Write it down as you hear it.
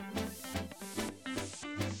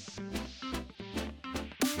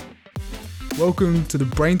Welcome to the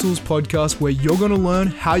Brain Tools podcast, where you're going to learn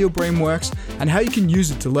how your brain works and how you can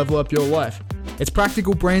use it to level up your life. It's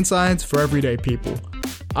practical brain science for everyday people.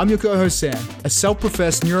 I'm your co-host Sam, a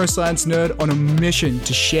self-professed neuroscience nerd on a mission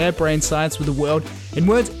to share brain science with the world in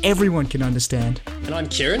words everyone can understand. And I'm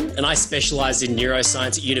Kieran, and I specialise in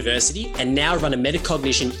neuroscience at university and now run a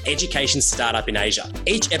metacognition education startup in Asia.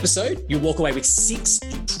 Each episode, you'll walk away with 6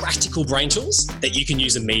 practical brain tools that you can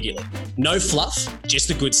use immediately. No fluff, just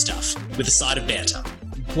the good stuff, with a side of banter.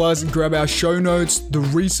 Plus, grab our show notes, the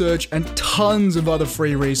research, and tons of other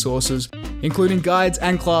free resources, including guides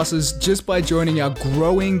and classes, just by joining our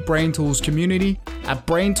growing Brain Tools community at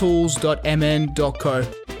braintools.mn.co.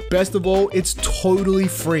 Best of all, it's totally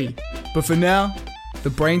free. But for now, the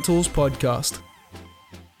Brain Tools podcast.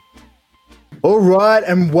 All right,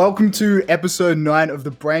 and welcome to episode 9 of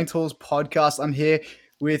the Brain Tools podcast. I'm here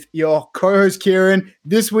with your co-host Kieran.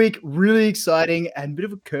 This week, really exciting and a bit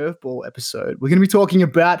of a curveball episode. We're going to be talking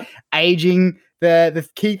about aging, the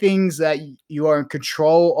key things that you are in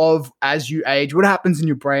control of as you age, what happens in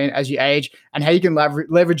your brain as you age, and how you can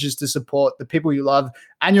leverage this to support the people you love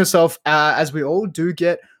and yourself as we all do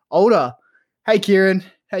get older. Hey, Kieran,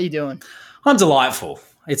 how you doing? I'm delightful.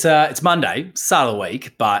 It's Monday, start of the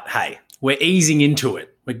week, but hey, we're easing into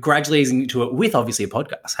it. We're gradually easing into it with obviously a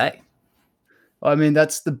podcast. Hey. I mean,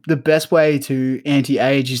 that's the best way to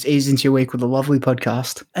anti-age is ease into your week with a lovely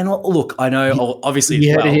podcast. And look, I know obviously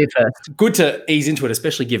you heard it here first. Good to ease into it,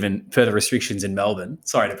 especially given further restrictions in Melbourne.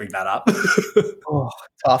 Sorry to bring that up. Oh,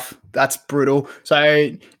 tough. That's brutal. So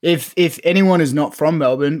if anyone is not from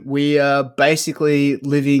Melbourne, we are basically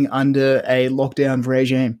living under a lockdown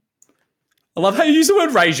regime. I love how you use the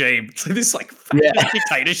word regime. It's like this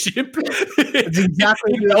dictatorship. It's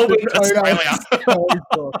exactly in Melbourne, Australia.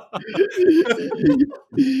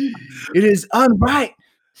 It is unright.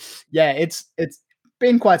 Yeah, it's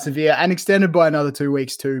been quite severe and extended by another 2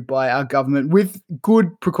 weeks too by our government with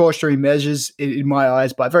good precautionary measures in my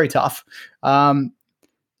eyes, but very tough.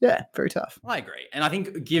 Yeah, very tough. I agree. And I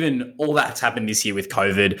think given all that's happened this year with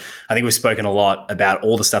COVID, I think we've spoken a lot about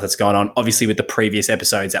all the stuff that's going on, obviously with the previous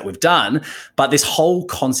episodes that we've done, but this whole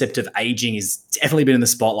concept of aging has definitely been in the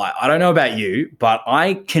spotlight. I don't know about you, but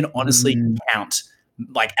I can honestly count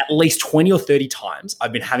like at least 20 or 30 times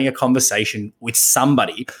I've been having a conversation with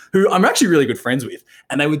somebody who I'm actually really good friends with,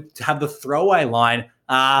 and they would have the throwaway line,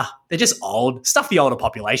 they're just old. Stuff the older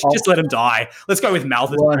population. Just let them die. Let's go with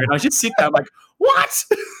Malthus. And I just sit there, I'm like, what?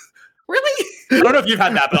 Really? I don't know if you've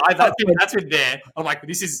had that, but that's been there. I'm like,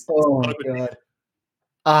 this is not a good thing.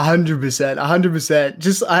 100%.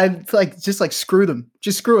 Just screw them.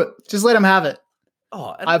 Just screw it. Just let them have it.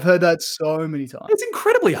 Oh, I've heard that so many times. It's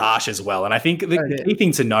incredibly harsh as well. And I think the key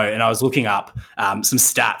thing to note, and I was looking up some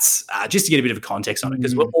stats just to get a bit of context on it,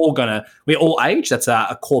 because we're all age. That's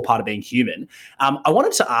a core part of being human. I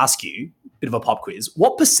wanted to ask you a bit of a pop quiz.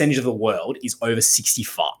 What percentage of the world is over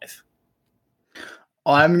 65?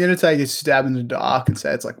 I'm going to take a stab in the dark and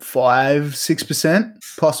say it's like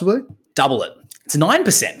 5-6%, possibly. Double it. It's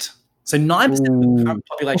 9%. So 9% of the current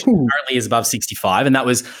population currently is above 65, and that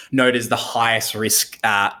was noted as the highest risk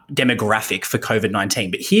demographic for COVID-19.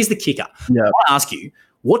 But here's the kicker. Yeah. I want to ask you,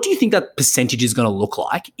 what do you think that percentage is going to look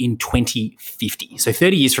like in 2050? So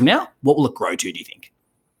 30 years from now, what will it grow to, do you think?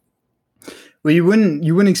 Well, you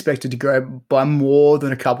wouldn't expect it to grow by more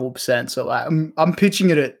than a couple of percent. So like, I'm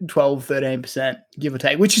pitching it at 12-13%, give or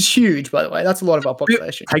take, which is huge, by the way. That's a lot of our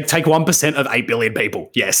population. Take 1% of 8 billion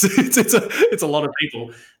people. Yes, it's a lot of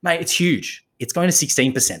people. Mate, it's huge. It's going to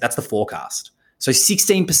 16%. That's the forecast. So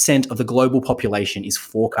 16% of the global population is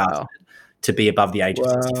forecasted to be above the age of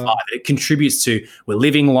 65. It contributes to we're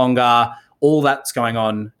living longer, all that's going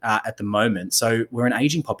on at the moment. So we're an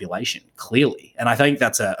aging population, clearly. And I think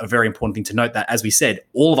that's a very important thing to note, that, as we said,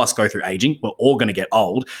 all of us go through aging. We're all going to get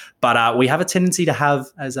old. But we have a tendency to have,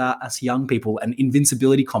 as us young people, an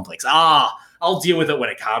invincibility complex. I'll deal with it when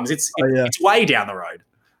it comes. It's way down the road.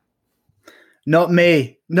 Not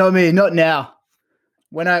me. Not now.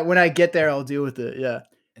 When I get there, I'll deal with it. Yeah.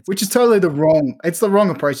 Which is totally the wrong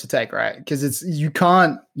approach to take, right? Because you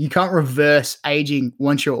can't reverse aging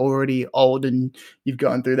once you're already old and you've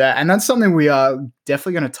gone through that. And that's something we are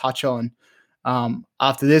definitely going to touch on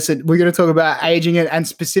after this. We're going to talk about aging and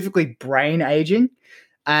specifically brain aging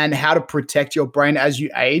and how to protect your brain as you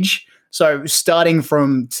age. So starting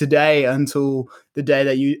from today until the day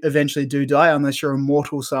that you eventually do die, unless you're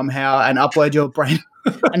immortal somehow and upload your brain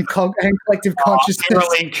and collective consciousness.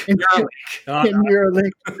 Neuralink.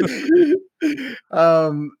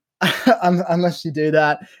 Neuralink. unless you do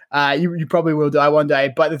that, you probably will die one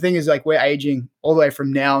day. But the thing is, like, we're aging all the way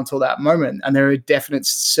from now until that moment, and there are definite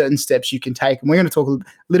certain steps you can take. And we're going to talk a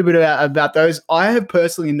little bit about those. I have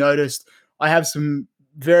personally noticed I have some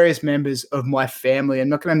various members of my family. I'm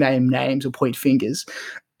not going to name names or point fingers,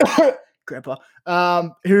 Grandpa,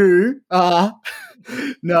 who are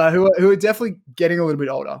who are definitely getting a little bit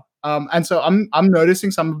older. And so I'm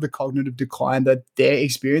noticing some of the cognitive decline that they're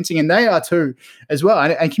experiencing, and they are too as well.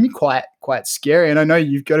 And it can be quite scary. And I know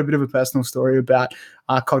you've got a bit of a personal story about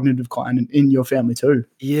cognitive decline in your family too.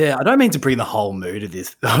 Yeah, I don't mean to bring the whole mood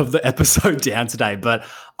of the episode down today, but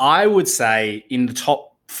I would say in the top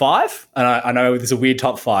 5, and I know there's a weird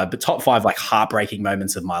top 5, but top 5 like heartbreaking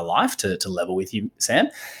moments of my life to level with you, Sam,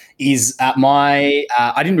 is I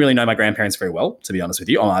didn't really know my grandparents very well, to be honest with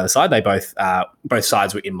you. On either side, they both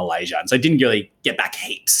sides were in Malaysia, and so I didn't really get back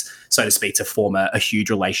heaps, so to speak, to form a huge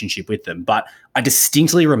relationship with them. But I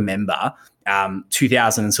distinctly remember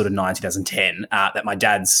 2009, 2010, that my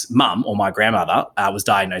dad's mum, or my grandmother, was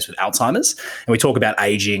diagnosed with Alzheimer's. And we talk about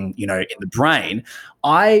aging, in the brain.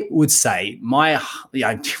 I would say wow,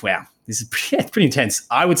 this is pretty intense.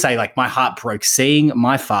 I would say like my heart broke seeing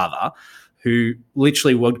my father, who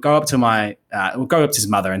literally would go up to his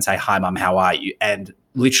mother and say, "Hi, Mum, how are you?" And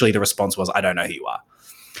literally the response was, "I don't know who you are."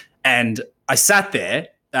 And I sat there,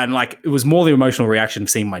 and like it was more the emotional reaction of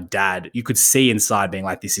seeing my dad. You could see inside being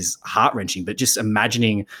like, this is heart-wrenching, but just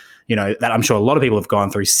imagining, that I'm sure a lot of people have gone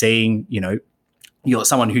through, seeing, you're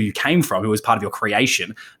someone who you came from, who was part of your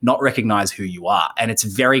creation, not recognize who you are. And it's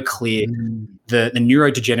very clear the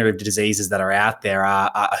neurodegenerative diseases that are out there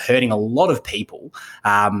are hurting a lot of people.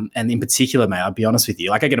 And in particular, mate, I'll be honest with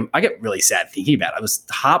you, like I get really sad thinking about it. It was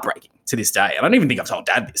heartbreaking to this day. And I don't even think I've told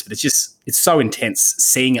Dad this, but it's so intense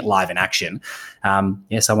seeing it live in action.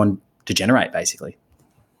 Someone degenerate basically.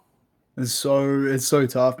 It's so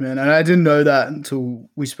tough, man. And I didn't know that until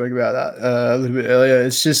we spoke about that a little bit earlier.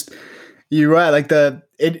 It's just, you're right. Like the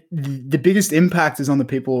biggest impact is on the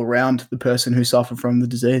people around the person who suffer from the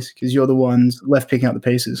disease, because you're the ones left picking up the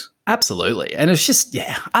pieces. Absolutely. And it's just,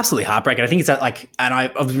 absolutely heartbreaking. I think it's that and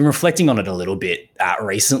I've been reflecting on it a little bit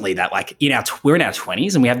recently, that like we're in our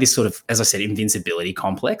 20s and we have this sort of, as I said, invincibility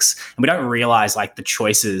complex, and we don't realize like the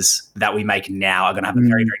choices that we make now are going to have a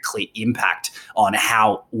very, very clear impact on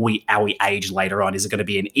how we age later on. Is it going to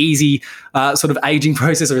be an easy sort of aging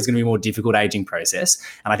process, or is it going to be a more difficult aging process?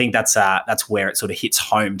 And I think that's where it sort of hits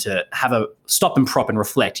home to have a stop and prop and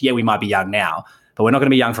reflect. Yeah, we might be young now, but we're not going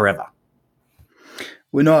to be young forever.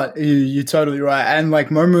 We're not. You're totally right. And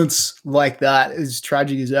like moments like that, as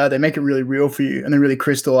tragic as they make it really real for you, and they really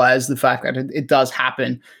crystallize the fact that it does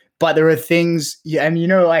happen. But there are things, and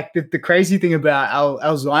like the crazy thing about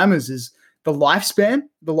Alzheimer's is the lifespan,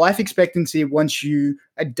 the life expectancy once you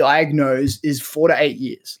are diagnosed is 4 to 8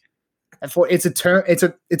 years. And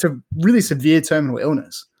it's a really severe terminal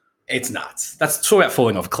illness. It's nuts. That's talk about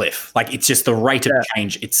falling off a cliff. Like it's just the rate of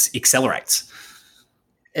change, it accelerates.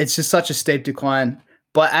 It's just such a steep decline.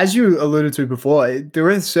 But as you alluded to before, there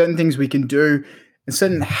are certain things we can do and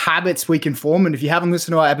certain habits we can form. And if you haven't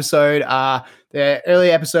listened to our episode, the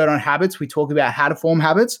early episode on habits, we talk about how to form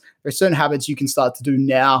habits. There are certain habits you can start to do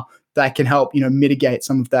now that can help, mitigate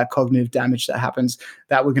some of that cognitive damage that happens,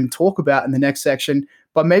 that we're going to talk about in the next section.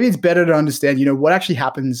 But maybe it's better to understand, what actually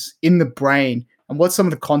happens in the brain and what's some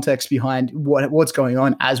of the context behind what's going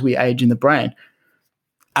on as we age in the brain.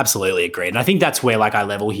 Absolutely agreed. And I think that's where like I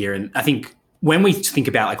level here. And I think when we think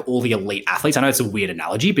about like all the elite athletes, I know it's a weird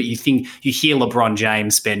analogy, but you hear LeBron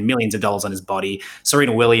James spend millions of dollars on his body,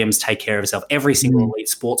 Serena Williams take care of herself. Every single elite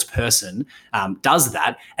sports person does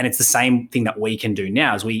that. And it's the same thing that we can do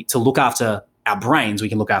now, is to look after our brains, we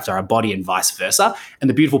can look after our body and vice versa. And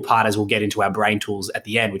the beautiful part, as we'll get into our brain tools at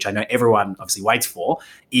the end, which I know everyone obviously waits for,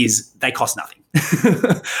 is they cost nothing.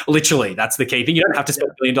 Literally, that's the key thing. You don't have to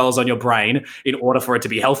spend $1 million on your brain in order for it to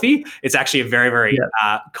be healthy. It's actually a very, very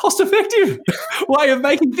cost-effective way of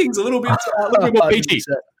making things a little bit more peachy.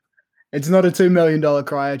 It's not a $2 million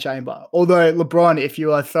cryo chamber. Although, LeBron, if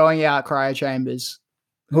you are throwing out cryo chambers,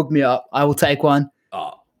 hook me up. I will take one.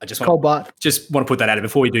 Oh, I just want to put that out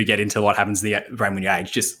before we do get into what happens to the brain when you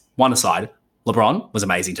age. Just one aside, LeBron was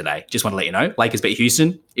amazing today. Just want to let you know. Lakers beat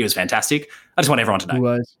Houston. It was fantastic. I just want everyone to know. He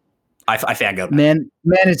was. I found God. Man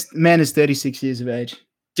is 36 years of age.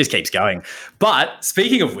 Just keeps going. But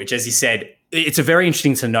speaking of which, as you said, it's a very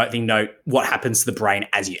interesting to note what happens to the brain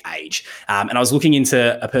as you age. And I was looking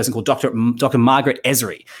into a person called Dr. Margaret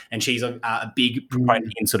Esri, and she's a big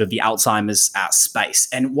proponent in sort of the Alzheimer's space.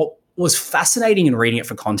 And what was fascinating in reading it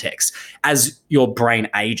for context, as your brain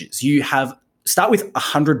ages, you have start with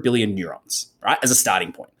 100 billion neurons, right, as a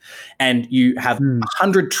starting point. And you have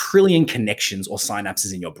 100 trillion connections or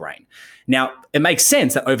synapses in your brain. Now, it makes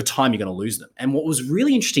sense that over time, you're going to lose them. And what was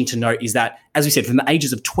really interesting to note is that, as we said, from the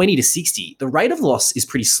ages of 20 to 60, the rate of loss is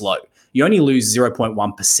pretty slow. You only lose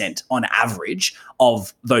 0.1% on average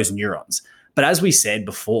of those neurons. But as we said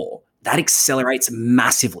before, that accelerates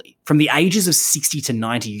massively. From the ages of 60 to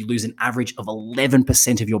 90, you lose an average of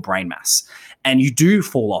 11% of your brain mass. And you do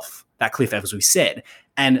fall off that cliff, as we said.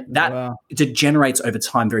 And that degenerates over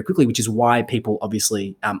time very quickly, which is why people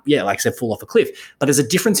obviously, like I said, fall off a cliff. But there's a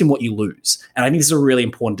difference in what you lose. And I think this is a really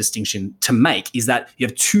important distinction to make, is that you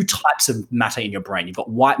have two types of matter in your brain. You've got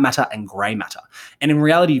white matter and gray matter. And in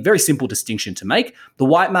reality, very simple distinction to make. The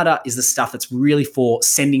white matter is the stuff that's really for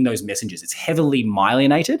sending those messages. It's heavily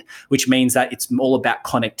myelinated, which means that it's all about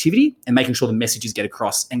connectivity and making sure the messages get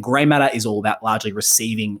across. And gray matter is all about largely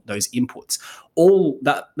receiving those inputs. All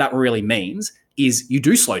that really means is you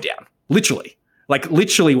do slow down, literally. Like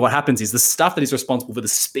literally what happens is the stuff that is responsible for the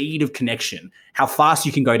speed of connection, how fast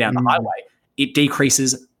you can go down the highway, it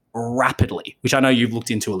decreases rapidly, which I know you've looked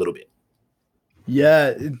into a little bit.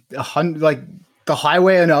 Yeah, like the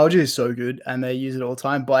highway analogy is so good and they use it all the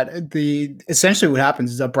time. But essentially what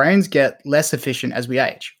happens is our brains get less efficient as we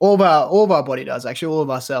age. All of our body does, actually, all of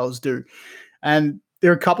our cells do. And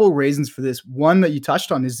there are a couple of reasons for this. One that you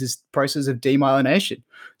touched on is this process of demyelination.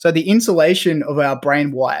 So the insulation of our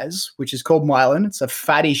brain wires, which is called myelin, it's a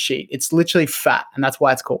fatty sheet. It's literally fat, and that's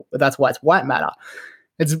why it's white matter.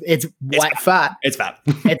 It's white fat. It's fat.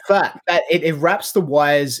 It's fat. It wraps the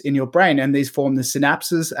wires in your brain, and these form the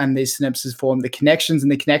synapses, and these synapses form the connections,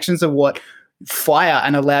 and the connections are what fire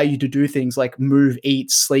and allow you to do things like move, eat,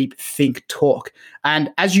 sleep, think, talk. And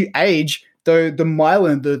as you age, the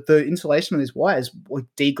myelin, the insulation of these wires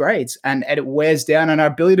degrades and it wears down, and our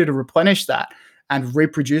ability to replenish that and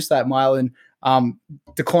reproduce that myelin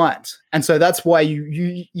declines. And so that's why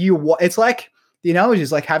you it's like, the analogy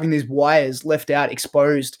is like having these wires left out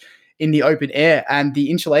exposed in the open air, and the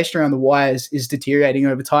insulation around the wires is deteriorating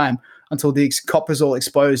over time until the copper's all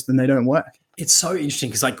exposed and they don't work. It's so interesting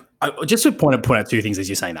because, like, just to point out two things as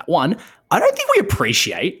you're saying that. One, I don't think we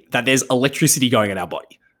appreciate that there's electricity going in our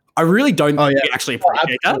body. I really don't think we actually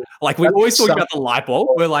appreciate that. Like, we always talk about the light bulb.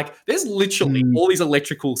 We're like, there's literally all these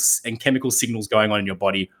electrical and chemical signals going on in your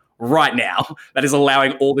body right now that is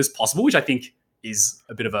allowing all this possible, which I think is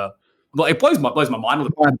a bit of a, well, it blows my mind a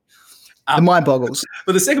little bit. The mind boggles.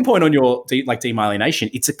 But the second point on your demyelination,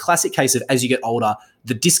 it's a classic case of, as you get older,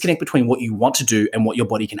 the disconnect between what you want to do and what your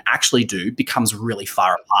body can actually do becomes really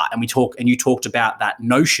far apart. And you talked about that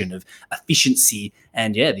notion of efficiency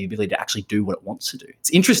and the ability to actually do what it wants to do.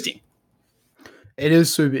 It's interesting. It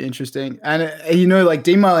is super interesting. And, like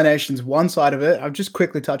demyelination is one side of it. I'll just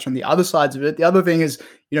quickly touch on the other sides of it. The other thing is,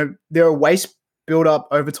 there are waste build up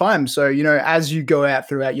over time. So, as you go out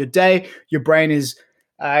throughout your day, your brain is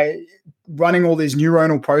running all these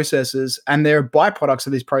neuronal processes, and there are byproducts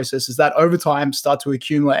of these processes that over time start to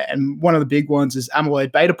accumulate. And one of the big ones is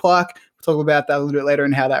amyloid beta plaque. We'll talk about that a little bit later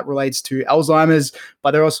and how that relates to Alzheimer's,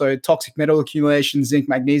 but there are also toxic metal accumulation, zinc,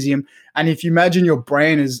 magnesium. And if you imagine your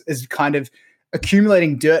brain is kind of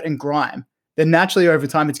accumulating dirt and grime, then naturally over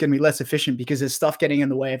time it's going to be less efficient because there's stuff getting in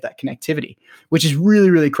the way of that connectivity, which is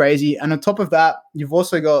really, really crazy. And on top of that, you've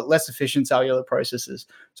also got less efficient cellular processes.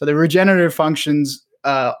 So the regenerative functions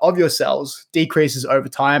of your cells decreases over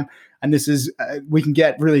time. And this is, we can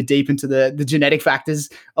get really deep into the genetic factors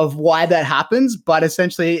of why that happens, but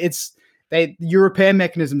essentially your repair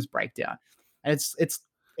mechanisms break down. And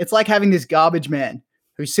it's like having this garbage man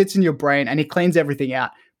who sits in your brain and he cleans everything out.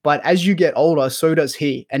 But as you get older, so does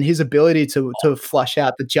he, and his ability to flush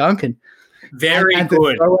out the junk and very and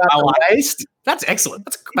good. I like waste. That's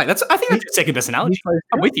excellent. I think that's your second best analogy.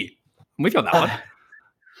 I'm with you on that one.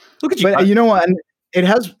 Look at you. But you know what? And it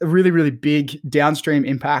has really, really big downstream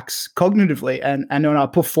impacts cognitively and on our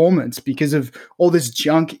performance because of all this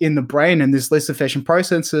junk in the brain and this less efficient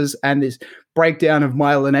processes and this breakdown of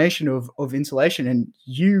myelination of insulation. And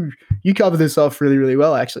you cover this off really, really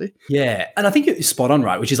well, actually. Yeah. And I think you're spot on,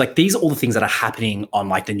 right? Which is like, these are all the things that are happening on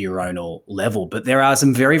like the neuronal level, but there are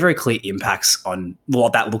some very, very clear impacts on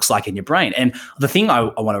what that looks like in your brain. And the thing I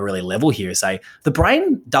want to really level here is say the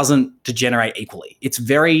brain doesn't degenerate equally. It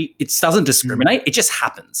doesn't discriminate. It just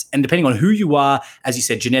happens. And depending on who you are, as you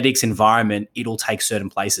said, genetics, environment, it'll take certain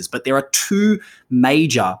places. But there are two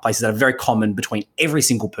major places that are very common between every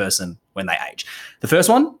single person when they age. The first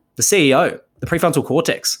one, the CEO, the prefrontal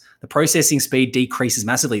cortex. The processing speed decreases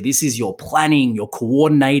massively. This is your planning, your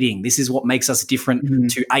coordinating. This is what makes us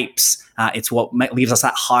different to apes. It's what gives us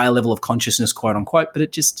that higher level of consciousness, quote unquote, but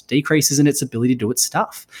it just decreases in its ability to do its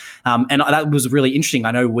stuff. And that was really interesting.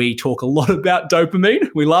 I know we talk a lot about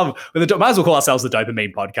dopamine. We might as well call ourselves the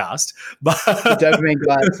dopamine podcast. But The dopamine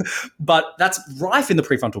guys. But that's rife in the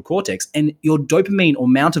prefrontal cortex, and your dopamine or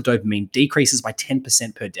amount of dopamine decreases by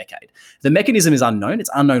 10% per decade. The mechanism is unknown.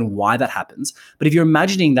 It's unknown why that happens. But if you're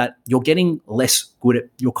imagining that you're getting less good at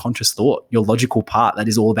your conscious thought, your logical part that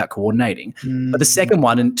is all about coordinating. But the second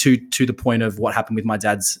one, and to the point of what happened with my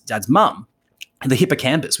dad's mum, the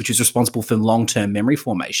hippocampus, which is responsible for long-term memory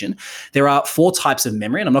formation. There are 4 types of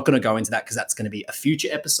memory, and I'm not going to go into that because that's going to be a future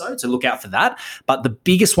episode, so look out for that. But the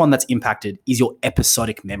biggest one that's impacted is your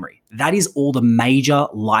episodic memory. That is all the major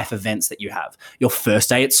life events that you have. Your first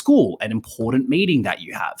day at school, an important meeting that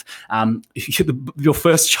you have, your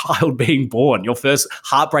first child being born, your first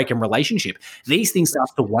heartbreak and relationship. These things start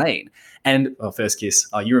to wane. And first kiss.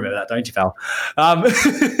 Oh, you remember that, don't you, pal?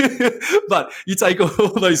 But you take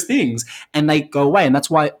all those things and they go away. And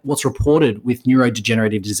that's why what's reported with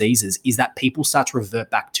neurodegenerative diseases is that people start to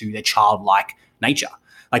revert back to their childlike nature.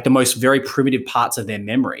 Like the most very primitive parts of their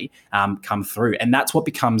memory come through. And that's what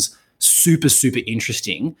becomes super, super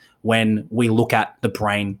interesting when we look at the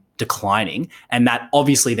brain declining. And that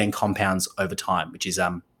obviously then compounds over time, which is,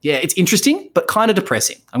 it's interesting, but kind of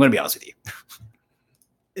depressing. I'm going to be honest with you.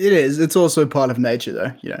 It is. It's also part of nature,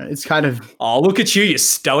 though. You know, it's kind of Oh, look at you. You're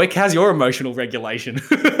stoic. How's your emotional regulation?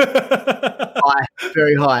 high,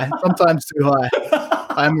 very high, sometimes too high.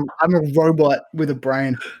 I'm a robot with a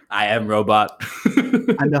brain I am robot.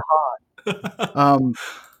 and a heart.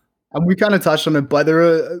 And we kind of touched on it, but there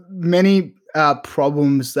are many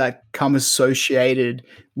problems that come associated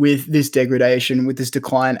with this degradation, with this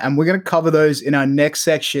decline, and we're going to cover those in our next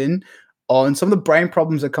section on some of the brain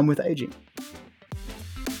problems that come with aging.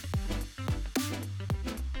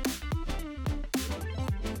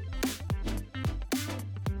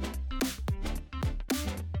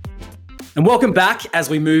 And welcome back as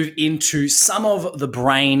we move into some of the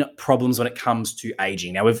brain problems when it comes to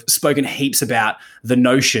aging. Now, we've spoken heaps about the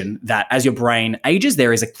notion that as your brain ages,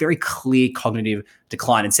 there is a very clear cognitive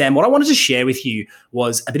decline. And Sam, what I wanted to share with you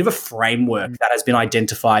was a bit of a framework that has been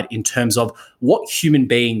identified in terms of what human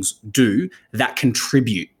beings do that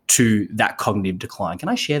contribute to that cognitive decline. Can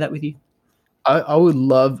I share that with you? I would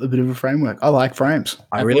love a bit of a framework. I like frames.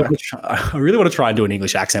 I really want to try and do an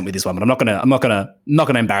English accent with this one, but I'm not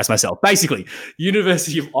gonna embarrass myself. Basically,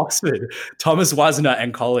 University of Oxford, Thomas Wasner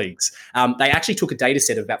and colleagues, they actually took a data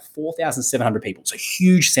set of about 4,700 people, so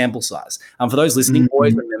huge sample size. For those listening,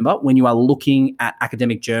 always remember when you are looking at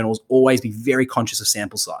academic journals, always be very conscious of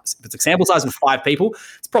sample size. If it's a sample size of 5 people,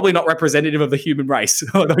 it's probably not representative of the human race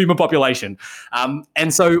or the human population.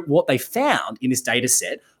 And so what they found in this data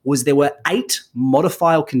set was there were 8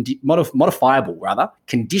 modifiable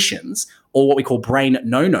conditions, or what we call brain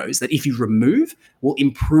no-nos, that if you remove will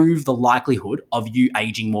improve the likelihood of you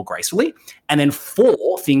aging more gracefully. And then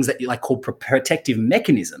 4 things that you like called protective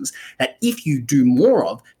mechanisms that if you do more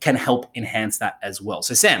of can help enhance that as well.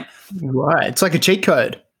 So Sam. Right. It's like a cheat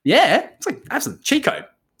code. Yeah, it's like absolute cheat code.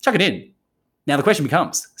 Chuck it in. Now the question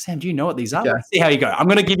becomes, Sam, do you know what these are? Yeah. Let's see how you go. I'm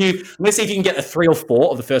going to give you, let's see if you can get a 3 or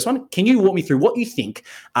 4 of the first one. Can you walk me through what you think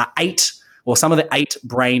are 8 or some of the 8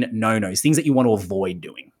 brain no-nos, things that you want to avoid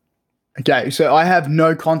doing? Okay, so I have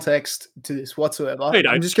no context to this whatsoever.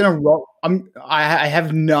 I'm just going to roll. I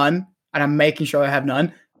have none, and I'm making sure I have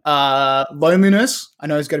none. Loneliness, I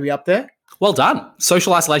know it's going to be up there. Well done.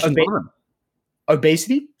 Social isolation.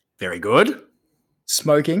 Obesity. Very good.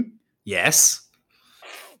 Smoking. Yes.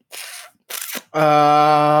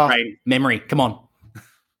 Brain memory. Come on.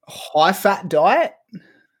 High fat diet.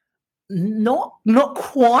 Not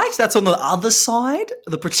quite. That's on the other side.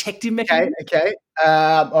 The protective mechanism. Okay.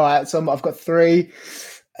 All right. So I've got 3. See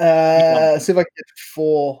if I can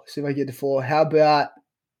get to 4. How about?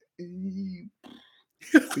 Look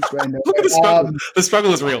at the struggle. The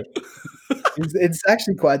struggle is real. It's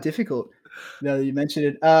actually quite difficult. Now that you mentioned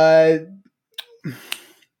it.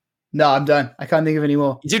 No, I'm done. I can't think of any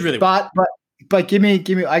more. You did really well. But give me.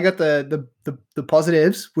 I got the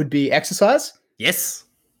positives would be exercise. Yes.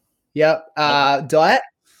 Yep. Diet.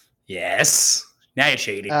 Yes. Now you're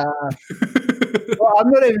cheating. Well, I'm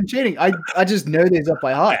not even cheating. I just know these up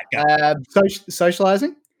by heart.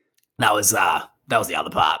 Socializing. That was the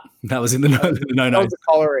other part. That was in the no. That was the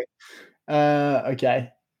coloring.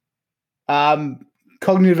 Okay.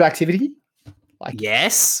 Cognitive activity.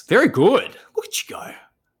 Yes. Very good. Look at you go.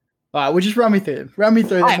 All right, well, just run me through. I'm not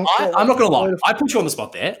going to lie. I put you on the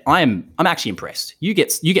spot there. I'm actually impressed. You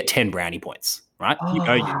get 10 brownie points. right?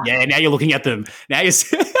 Oh. Yeah, now you're looking at them. Now you're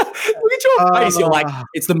look at your face. You're like,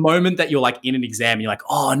 it's the moment that you're like in an exam and you're like,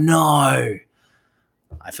 oh no,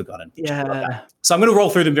 I've forgotten. Yeah. So I'm going to roll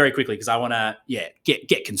through them very quickly because I want to,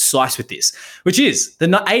 get concise with this, which is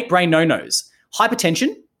the 8 brain no-nos: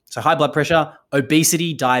 hypertension, so high blood pressure;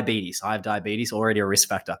 obesity; diabetes. I have diabetes, already a risk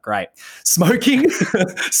factor. Great. Smoking,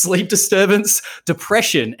 sleep disturbance,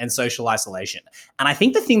 depression, and social isolation. And I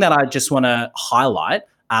think the thing that I just want to highlight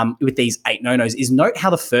with these 8 no-nos is note how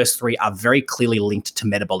the first 3 are very clearly linked to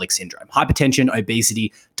metabolic syndrome. Hypertension,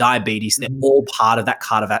 obesity, diabetes, they're all part of that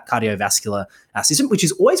cardiovascular system, which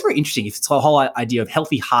is always very interesting. If it's the whole idea of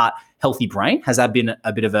healthy heart, healthy brain, has that been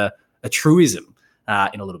a bit of a truism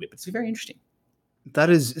in a little bit, but it's very interesting.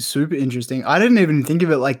 That is super interesting. I didn't even think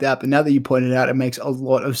of it like that, but now that you pointed it out, it makes a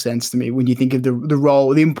lot of sense to me when you think of the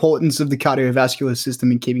role, the importance of the cardiovascular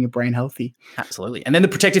system in keeping a brain healthy. Absolutely. And then the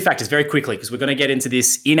protective factors very quickly, because we're going to get into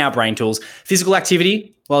this in our brain tools. Physical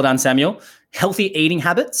activity, well done, Samuel. Healthy eating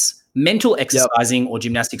habits, mental exercising or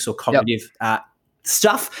gymnastics or cognitive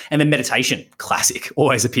stuff, and then meditation. Classic.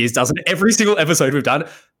 Always appears, doesn't it? Every single episode we've done,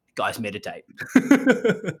 guys, meditate.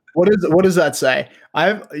 What does that say?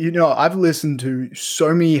 I've listened to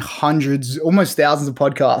so many hundreds, almost thousands of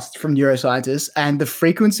podcasts from neuroscientists, and the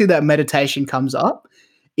frequency that meditation comes up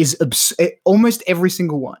is almost every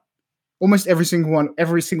single one. Almost every single one,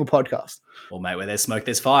 every single podcast. Well, mate, where there's smoke,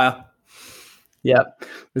 there's fire. Yeah,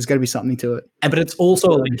 there's got to be something to it. But it's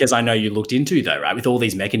also, because I know you looked into, though, right? With all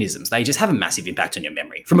these mechanisms, they just have a massive impact on your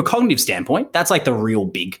memory. From a cognitive standpoint, that's like the real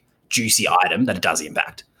big, juicy item that it does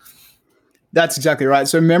impact. That's exactly right.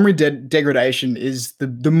 So memory degradation is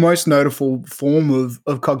the most notable form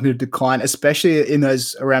of cognitive decline, especially in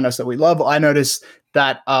those around us that we love. I noticed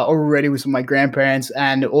that already with some of my grandparents,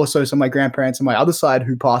 and also some of my grandparents on my other side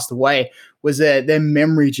who passed away, was their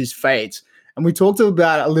memory just fades. And we talked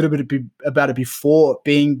about a little bit about it before,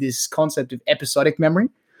 being this concept of episodic memory,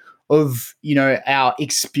 of our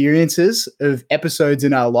experiences of episodes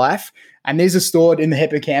in our life. And these are stored in the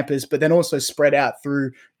hippocampus, but then also spread out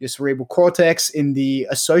through your cerebral cortex in the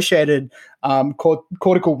associated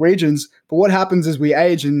cortical regions. But what happens as we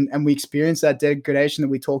age and we experience that degradation that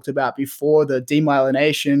we talked about before, the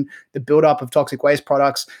demyelination, the buildup of toxic waste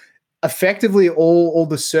products, effectively all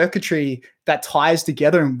the circuitry that ties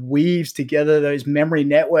together and weaves together those memory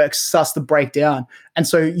networks starts to break down. And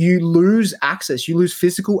so you lose access, you lose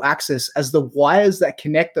physical access as the wires that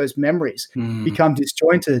connect those memories become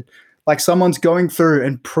disjointed. Like someone's going through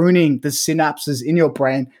and pruning the synapses in your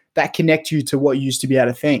brain that connect you to what you used to be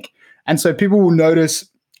able to think. And so people will notice,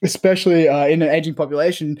 especially in an aging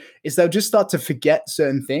population, is they'll just start to forget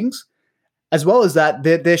certain things, as well as that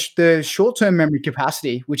their short-term memory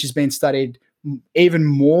capacity, which has been studied even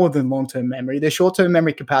more than long-term memory, their short-term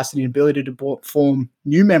memory capacity and ability to form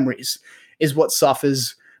new memories is what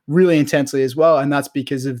suffers really intensely as well. And that's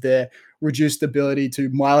because of their reduced ability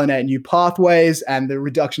to myelinate new pathways and the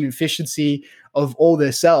reduction in efficiency of all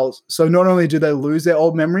their cells. So not only do they lose their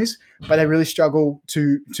old memories, but they really struggle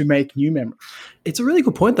to make new memories. It's a really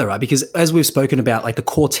good point though, right? Because as we've spoken about, like the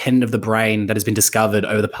core tenet of the brain that has been discovered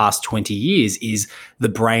over the past 20 years is the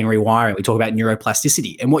brain rewiring. We talk about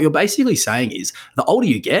neuroplasticity. And what you're basically saying is the older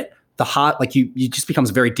you get, the heart, like you just becomes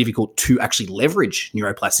very difficult to actually leverage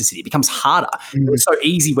neuroplasticity. It becomes harder. It was so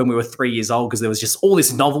easy when we were 3 years old because there was just all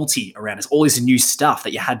this novelty around us, all this new stuff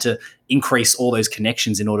that you had to increase all those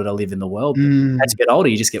connections in order to live in the world. As you get older,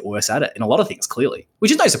 you just get worse at it in a lot of things, clearly, which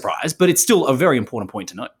is no surprise, but it's still a very important point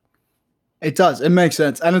to note. It does. It makes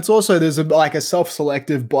sense. And it's also, there's a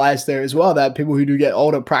self-selective bias there as well, that people who do get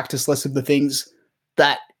older practice less of the things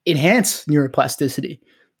that enhance neuroplasticity.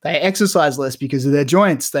 They exercise less because of their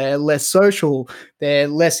joints. They're less social. They're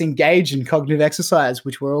less engaged in cognitive exercise,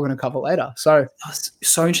 which we're all going to cover later. So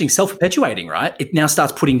interesting. Self-perpetuating, right? It now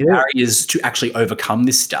starts putting barriers to actually overcome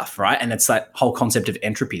this stuff, right? And it's that whole concept of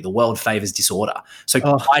entropy. The world favors disorder. So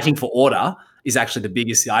fighting for order is actually the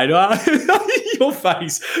biggest. I know your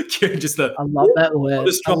face. I love that word.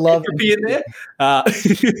 I love entropy in there.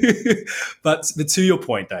 But to your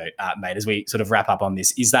point, though, mate, as we sort of wrap up on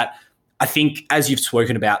this, is that I think as you've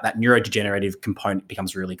spoken about, that neurodegenerative component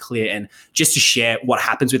becomes really clear. And just to share what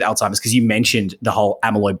happens with Alzheimer's, because you mentioned the whole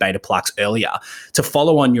amyloid beta plaques earlier, to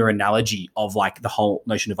follow on your analogy of like the whole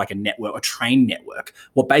notion of like a network or train network,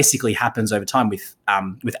 what basically happens over time with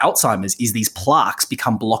Alzheimer's is these plaques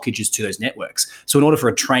become blockages to those networks. So in order for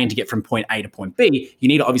a train to get from point A to point B, you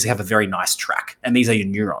need to obviously have a very nice track. And these are your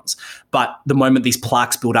neurons. But the moment these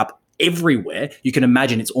plaques build up everywhere, you can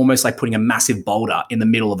imagine it's almost like putting a massive boulder in the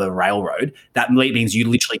middle of a railroad. That means you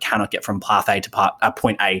literally cannot get from point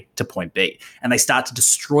A to point B. And they start to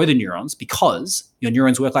destroy the neurons because your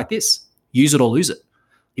neurons work like this. use it or lose it.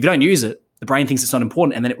 If you don't use it, the brain thinks it's not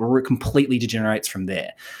important, and then it completely degenerates from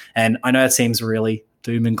there. And I know it seems really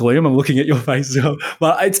doom and gloom. I'm looking at your face as well.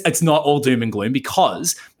 But it's not all doom and gloom,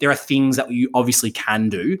 because there are things that you obviously can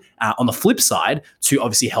do on the flip side to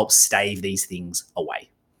obviously help stave these things away.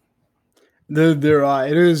 There are.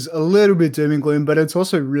 It is a little bit doom and gloom, but it's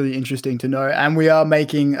also really interesting to know. And we are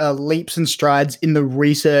making leaps and strides in the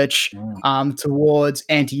research towards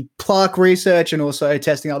anti-plaque research, and also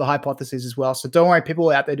testing out the hypotheses as well. So don't worry, people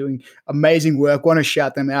out there doing amazing work. Want to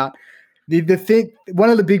shout them out. One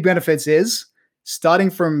of the big benefits is, starting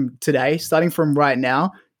from today, starting from right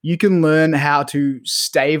now, you can learn how to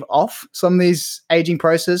stave off some of these aging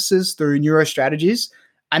processes through neurostrategies.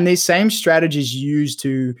 And these same strategies used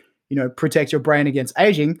to, protect your brain against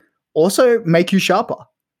aging also make you sharper.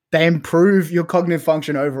 They improve your cognitive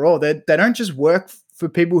function overall. They don't just work for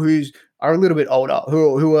people who are a little bit older,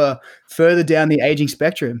 who are further down the aging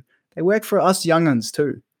spectrum. They work for us young'uns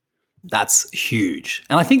too. That's huge.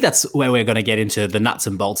 And I think that's where we're going to get into the nuts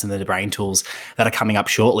and bolts and the brain tools that are coming up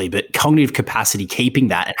shortly. But cognitive capacity, keeping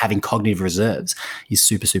that and having cognitive reserves is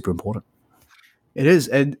super, super important. It is.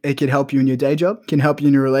 And it can help you in your day job, can help you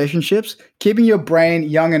in your relationships. Keeping your brain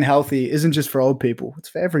young and healthy isn't just for old people. It's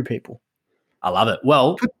for every people. I love it.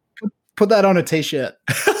 Well, put that on a t-shirt.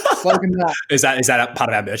 Is that a part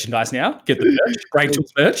of our merchandise now? Get the merch, Brain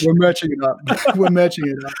Tools merch. We're merching it up. We're merching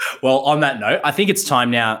it up. Well, on that note, I think it's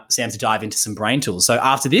time now, Sam, to dive into some brain tools. So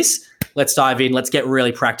after this, let's dive in. Let's get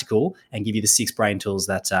really practical and give you the 6 brain tools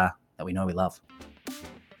that we know we love.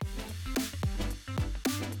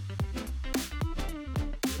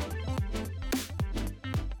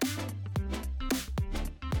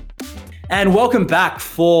 And welcome back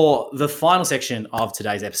for the final section of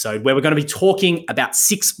today's episode, where we're going to be talking about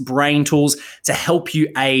 6 brain tools to help you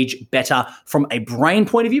age better from a brain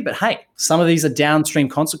point of view. But hey, some of these are downstream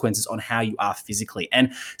consequences on how you are physically.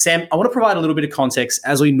 And Sam, I want to provide a little bit of context,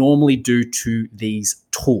 as we normally do, to these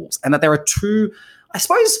tools, and that there are 2, I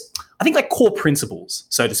think, like core principles,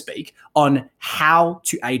 so to speak, on how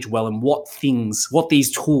to age well and what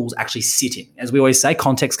these tools actually sit in. As we always say,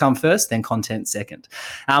 context comes first, then content second.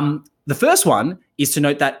 The first one is to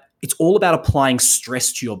note that it's all about applying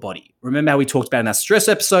stress to your body. Remember how we talked about in that stress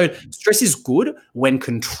episode? Stress is good when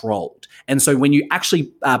controlled. And so when you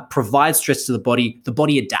actually provide stress to the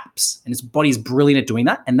body adapts. And its body is brilliant at doing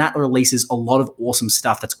that. And that releases a lot of awesome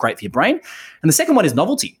stuff that's great for your brain. And the second one is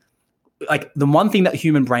novelty. Like, the one thing that the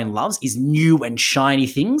human brain loves is new and shiny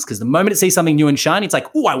things, because the moment it sees something new and shiny, it's like,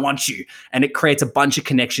 oh, I want you. And it creates a bunch of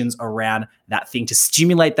connections around that thing to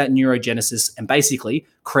stimulate that neurogenesis and basically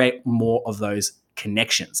create more of those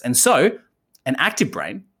connections. And so an active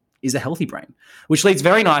brain is a healthy brain, which leads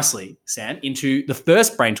very nicely, Sam, into the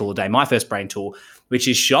first brain tool of the day, my first brain tool, which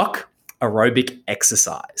is shock aerobic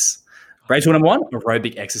exercise. Brain tool number 1,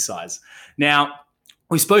 aerobic exercise. Now,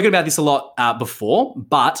 we've spoken about this a lot before,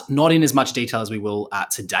 but not in as much detail as we will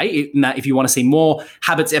today. If you want to see more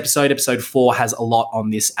habits episode 4 has a lot on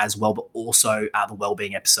this as well, but also the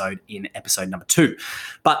wellbeing episode in episode number 2.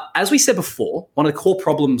 But as we said before, one of the core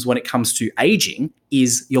problems when it comes to aging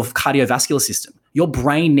is your cardiovascular system. Your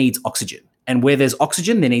brain needs oxygen. And where there's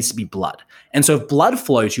oxygen, there needs to be blood. And so if blood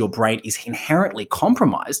flow to your brain is inherently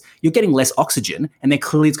compromised, you're getting less oxygen, and then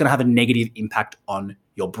clearly it's going to have a negative impact on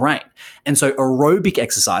your brain. And so aerobic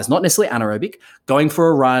exercise, not necessarily anaerobic, going for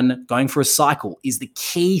a run, going for a cycle is the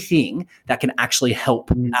key thing that can actually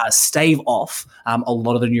help stave off a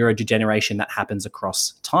lot of the neurodegeneration that happens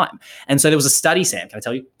across time. And so there was a study, Sam, can I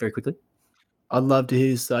tell you very quickly? I'd love to hear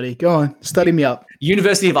your study. Go on, study me up.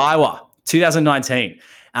 University of Iowa, 2019.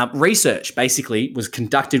 Research basically was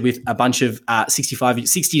conducted with a bunch of 60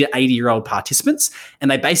 to 80-year-old participants, and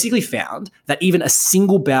they basically found that even a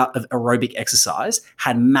single bout of aerobic exercise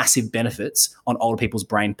had massive benefits on older people's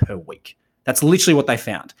brain per week. That's literally what they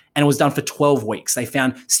found. And it was done for 12 weeks. They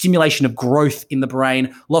found stimulation of growth in the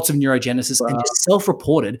brain, lots of neurogenesis, and just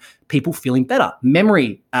self-reported people feeling better.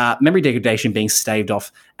 Memory degradation being staved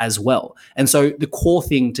off as well. And so the core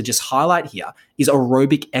thing to just highlight here is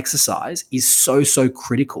aerobic exercise is so, so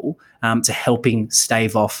critical to helping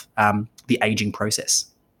stave off the aging process.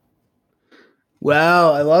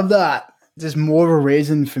 Wow, I love that. Just more of a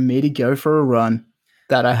reason for me to go for a run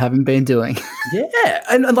that I haven't been doing. Yeah.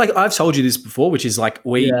 And like I've told you this before, which is like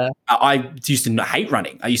I used to hate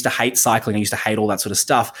running. I used to hate cycling. I used to hate all that sort of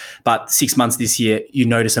stuff. But 6 months this year, you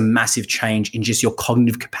notice a massive change in just your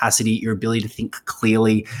cognitive capacity, your ability to think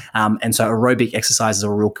clearly. And so aerobic exercise is a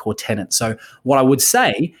real core tenet. So what I would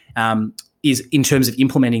say is in terms of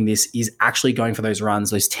implementing this is actually going for those runs,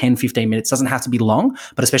 those 10, 15 minutes. Doesn't have to be long,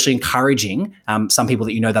 but especially encouraging some people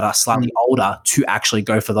that you know that are slightly older to actually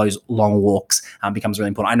go for those long walks becomes really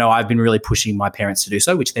important. I know I've been really pushing my parents to do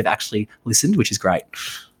so, which they've actually listened, which is great.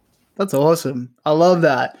 That's awesome. I love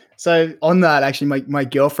that. So on that, actually, my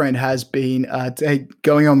girlfriend has been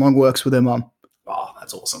going on long walks with her mum. Oh,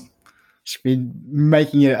 that's awesome. She's been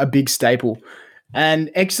making it a big staple. And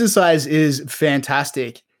exercise is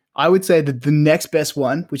fantastic. I would say that the next best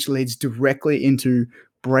one, which leads directly into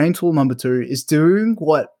brain tool number 2, is doing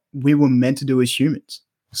what we were meant to do as humans,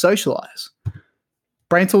 socialize.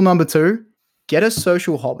 Brain tool number 2, get a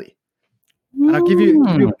social hobby. And I'll give you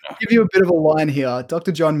a bit of a line here.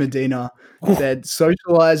 Dr. John Medina said,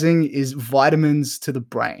 socializing is vitamins to the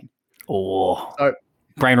brain. Oh, so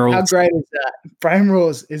Brain Rules. How great is that? Brain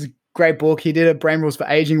Rules is great book. He did a Brain Rules for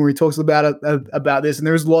Aging where he talks about this, and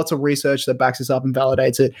there's lots of research that backs this up and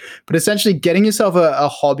validates it. But essentially, getting yourself a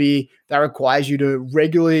hobby that requires you to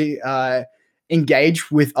regularly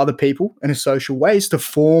engage with other people in a social ways to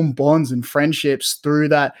form bonds and friendships through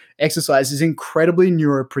that exercise is incredibly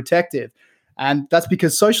neuroprotective. And that's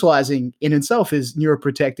because socializing in itself is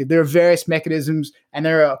neuroprotective. There are various mechanisms, and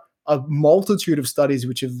there are a multitude of studies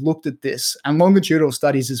which have looked at this, and longitudinal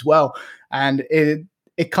studies as well. And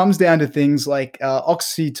it comes down to things like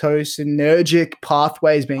oxytocinergic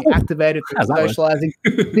pathways being activated through socializing.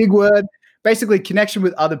 Big word. Basically, connection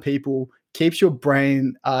with other people keeps your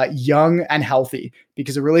brain young and healthy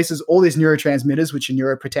because it releases all these neurotransmitters, which are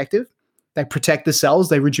neuroprotective. They protect the cells.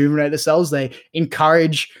 They rejuvenate the cells. They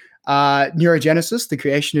encourage neurogenesis, the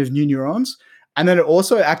creation of new neurons. And then it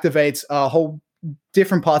also activates a whole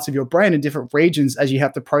different parts of your brain in different regions as you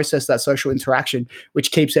have to process that social interaction,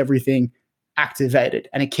 which keeps everything activated,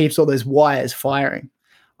 and it keeps all those wires firing.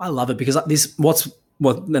 I love it because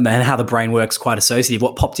and how the brain works quite associative.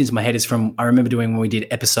 What popped into my head is from, I remember doing when we did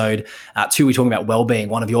episode 2, we were talking about well-being.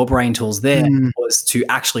 One of your brain tools there was to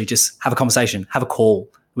actually just have a conversation, have a call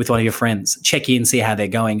with one of your friends, check in, see how they're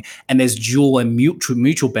going. And there's dual and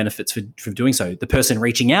mutual benefits for doing so. The person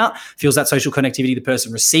reaching out feels that social connectivity. The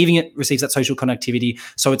person receiving it receives that social connectivity.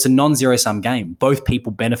 So it's a non-zero-sum game. Both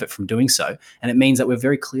people benefit from doing so. And it means that we're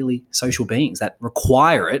very clearly social beings that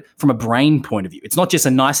require it from a brain point of view. It's not just a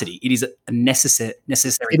nicety. It is a necessary.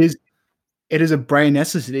 It is a brain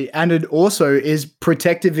necessity, and it also is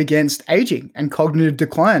protective against aging and cognitive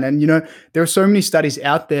decline. And, there are so many studies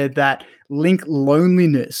out there that link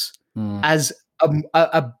loneliness as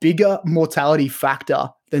a bigger mortality factor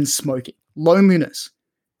than smoking. Loneliness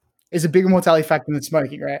is a bigger mortality factor than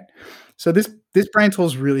smoking, right? So this brain tool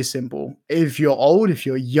is really simple. If you're old, if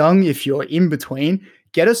you're young, if you're in between,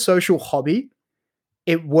 get a social hobby.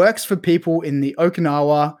 It works for people in the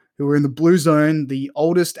Okinawa, who are in the blue zone, the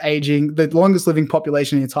longest living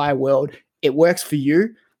population in the entire world. It works for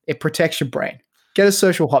you. It protects your brain. Get a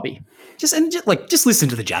social hobby. Just listen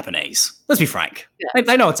to the Japanese. Let's be frank. Yeah.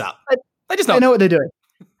 They know what's up. They know what they're doing.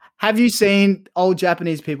 Have you seen old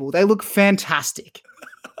Japanese people? They look fantastic.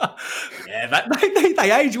 Yeah,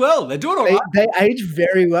 they age well. They're doing all right. They age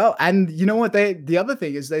very well. And you know what? The other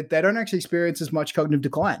thing is they don't actually experience as much cognitive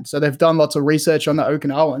decline. So they've done lots of research on the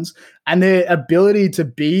Okinawans, and their ability to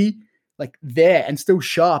be like there and still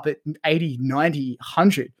sharp at 80, 90,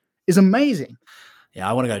 100 is amazing. Yeah,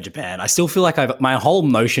 I want to go to Japan. I still feel like my whole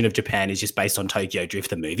notion of Japan is just based on Tokyo Drift,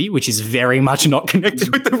 the movie, which is very much not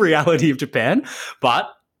connected with the reality of Japan. But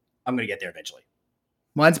I'm going to get there eventually.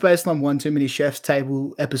 Mine's based on One Too Many Chef's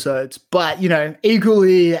Table episodes, but,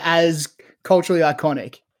 equally as culturally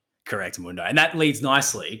iconic. Correct, Mundo. And that leads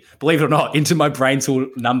nicely, believe it or not, into my brain tool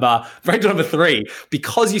number 3.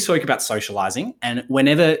 Because you spoke about socializing, and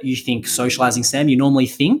whenever you think socializing, Sam, you normally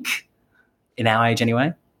think, in our age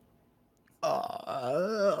anyway?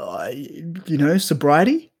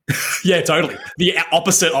 Sobriety? Yeah, totally. The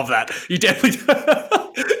opposite of that. You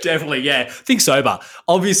definitely, yeah. Think sober.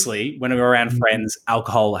 Obviously, when we're around friends,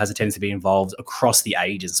 alcohol has a tendency to be involved across the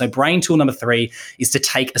ages. So brain tool number 3 is to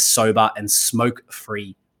take a sober and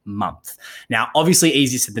smoke-free month. Now, obviously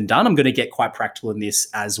easier said than done. I'm going to get quite practical in this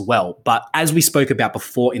as well. But as we spoke about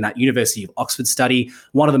before in that University of Oxford study,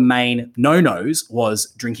 one of the main no-nos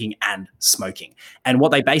was drinking and smoking. And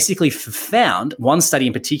what they basically found, one study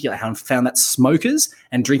in particular, found that smokers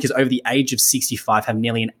and drinkers over the age of 65 have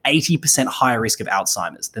nearly an 80% higher risk of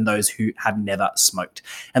Alzheimer's than those who have never smoked.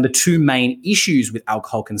 And the two main issues with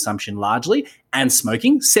alcohol consumption largely and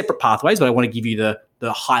smoking, separate pathways, but I want to give you the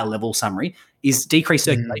high-level summary, is decreased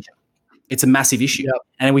circulation. It's a massive issue. Yep.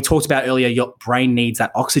 And we talked about earlier, your brain needs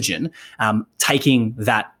that oxygen. Taking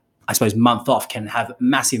that I suppose, month off can have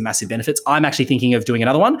massive, massive benefits. I'm actually thinking of doing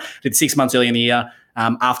another one. Did 6 months early in the year.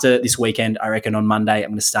 After this weekend, I reckon on Monday,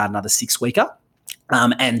 I'm going to start another 6-weeker.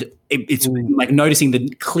 And it's like noticing the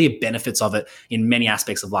clear benefits of it in many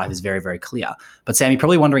aspects of life is very, very clear. But Sam, you're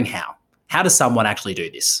probably wondering how. How does someone actually do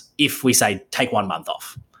this if we say take 1 month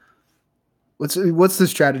off? What's the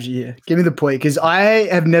strategy here? Give me the point, because I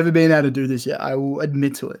have never been able to do this yet. I will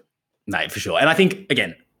admit to it. No, for sure. And I think,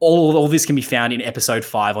 again, all this can be found in episode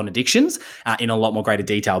 5 on addictions in a lot more greater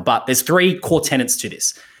detail. But there's 3 core tenets to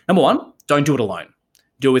this. Number 1, don't do it alone.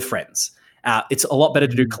 Do it with friends. It's a lot better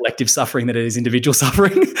to do collective suffering than it is individual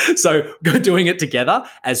suffering. So go doing it together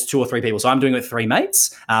as 2 or 3 people. So I'm doing it with 3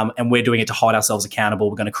 mates, and we're doing it to hold ourselves accountable.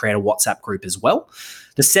 We're going to create a WhatsApp group as well.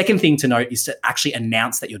 The second thing to note is to actually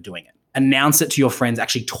announce that you're doing it. Announce it to your friends,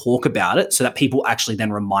 actually talk about it so that people actually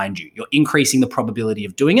then remind you. You're increasing the probability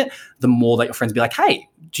of doing it the more that your friends be like, hey,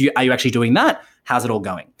 are you actually doing that? How's it all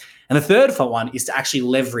going? And the third one is to actually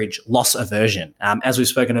leverage loss aversion. As we've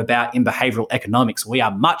spoken about in behavioral economics, we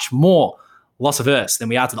are much more loss averse than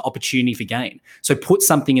we are to the opportunity for gain. So put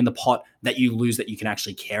something in the pot that you lose that you can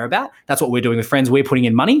actually care about. That's what we're doing with friends. We're putting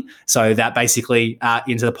in money. So that basically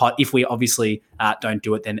into the pot, if we obviously don't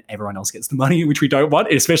do it, then everyone else gets the money, which we don't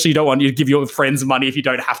want. Especially you don't want you to give your friends money if you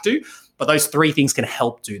don't have to. But those 3 things can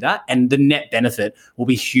help do that. And the net benefit will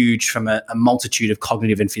be huge from a multitude of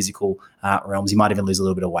cognitive and physical realms. You might even lose a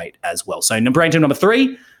little bit of weight as well. So brain tip number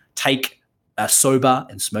 3, take a sober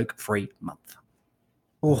and smoke-free month.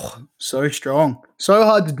 Oh, so strong. So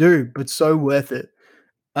hard to do, but so worth it.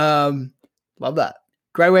 Love that.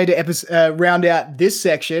 Great way to round out this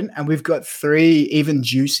section. And we've got 3 even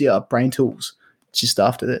juicier brain tools just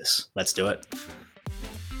after this. Let's do it.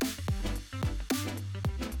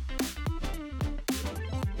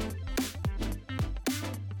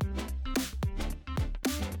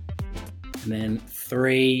 And then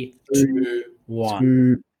 3, 2, 1.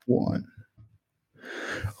 2, 1.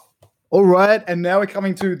 All right, and now we're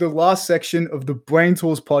coming to the last section of the Brain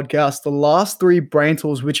Tools podcast, the last 3 brain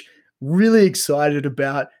tools, which really excited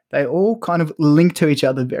about. They all kind of link to each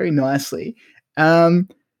other very nicely. Kieran,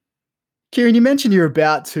 you mentioned you're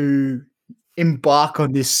about to embark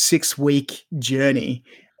on this 6-week journey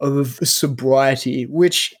of sobriety,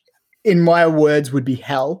 which in my words would be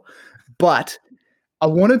hell. But I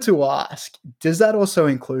wanted to ask, does that also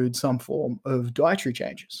include some form of dietary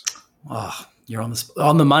changes? Oh, you're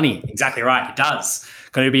on the money. Exactly right. It does.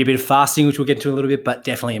 Going to be a bit of fasting, which we'll get to a little bit, but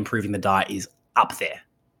definitely improving the diet is up there.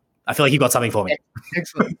 I feel like you got something for me.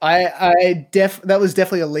 Excellent. That was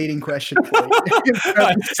definitely a leading question for you.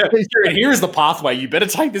 Here is the pathway. You better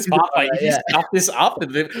take this pathway. You stuff this up,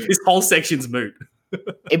 and this whole section's moot.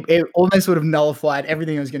 It almost sort of nullified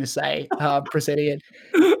everything I was going to say preceding it.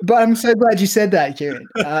 But I'm so glad you said that, Kieran.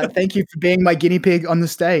 Thank you for being my guinea pig on the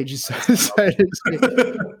stage.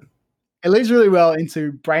 It leads really well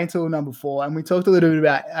into brain tool number 4. And we talked a little bit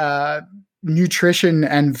about nutrition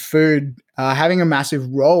and food having a massive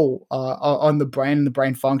role on the brain and the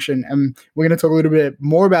brain function. And we're going to talk a little bit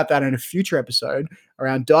more about that in a future episode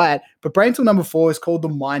around diet. But brain tool number 4 is called the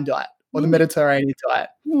MIND diet, or the Mediterranean diet.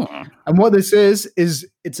 And what this is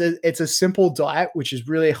it's a simple diet, which is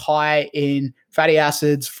really high in fatty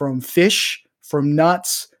acids from fish, from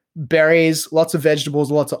nuts, berries, lots of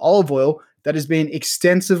vegetables, lots of olive oil, that has been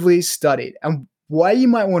extensively studied. And why you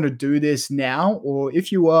might want to do this now, or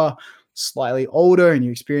if you are slightly older and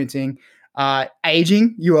you're experiencing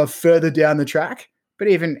aging, you are further down the track, but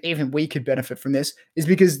even we could benefit from this, is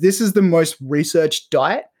because this is the most researched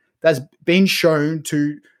diet that's been shown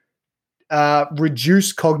to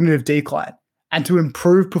reduce cognitive decline and to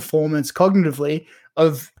improve performance cognitively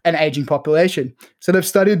of an aging population. So they've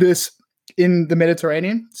studied this in the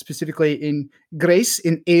Mediterranean, specifically in Greece,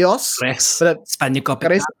 in Eos. Greece, and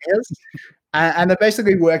they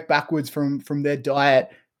basically work backwards from their diet.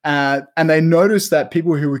 And they noticed that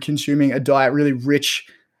people who were consuming a diet really rich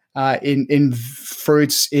in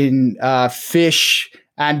fruits, in fish,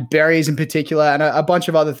 and berries in particular, and a bunch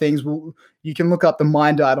of other things. You can look up the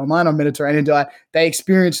MIND diet online on Mediterranean diet. They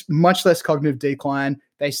experienced much less cognitive decline.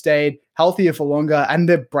 They stayed healthier for longer, and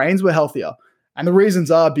their brains were healthier. And the reasons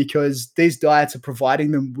are because these diets are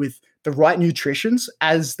providing them with the right nutritions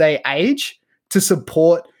as they age to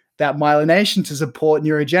support that myelination, to support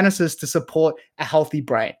neurogenesis, to support a healthy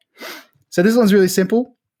brain. So this one's really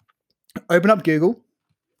simple. Open up Google,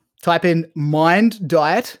 type in MIND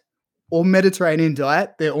diet or Mediterranean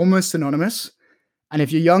diet. They're almost synonymous. And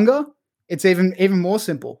if you're younger, it's even more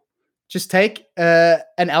simple. Just take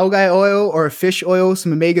an algae oil or a fish oil,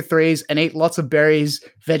 some omega-3s, and eat lots of berries,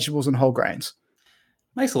 vegetables, and whole grains.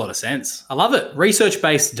 Makes a lot of sense. I love it.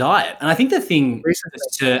 Research-based diet. And I think the thing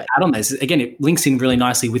to add on this, again, it links in really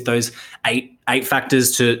nicely with those eight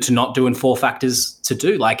factors to not do and 4 factors to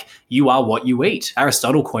do. Like, you are what you eat.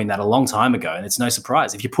 Aristotle coined that a long time ago, and it's no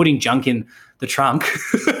surprise. If you're putting junk in the trunk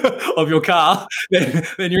of your car, then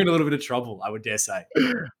you're in a little bit of trouble, I would dare say.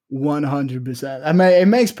 100%. I mean, it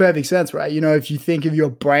makes perfect sense, right? You know, if you think of your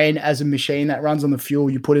brain as a machine that runs on the fuel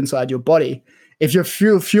you put inside your body, if you're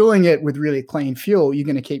fueling it with really clean fuel, you're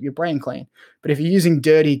going to keep your brain clean. But if you're using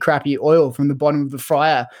dirty, crappy oil from the bottom of the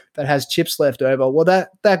fryer that has chips left over, well,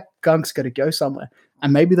 that gunk's got to go somewhere.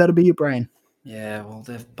 And maybe that'll be your brain. Yeah, well,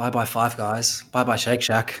 bye-bye Five Guys. Bye-bye Shake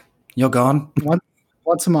Shack. You're gone.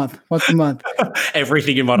 Once a month.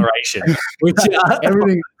 Everything in moderation.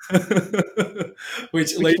 Everything.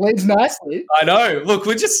 which leads nicely. I know. Look,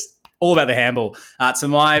 we're just all about the handball. So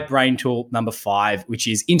my brain tool number 5, which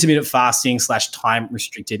is intermittent fasting / time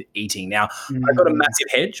restricted eating. Now, I've got a massive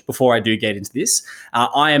hedge before I do get into this.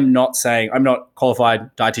 I'm not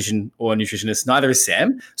qualified dietitian or nutritionist. Neither is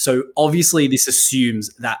Sam. So obviously this assumes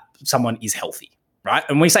that someone is healthy, right?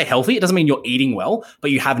 And when we say healthy, it doesn't mean you're eating well, but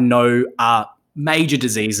you have no major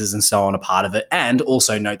diseases and so on a part of it. And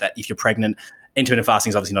also note that if you're pregnant, intermittent fasting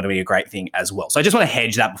is obviously not going to be a great thing as well. So I just want to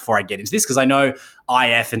hedge that before I get into this, because I know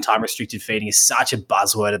IF and time restricted feeding is such a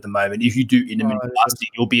buzzword at the moment. If you do intermittent fasting,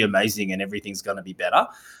 you'll be amazing and everything's going to be better.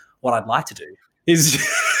 What I'd like to do is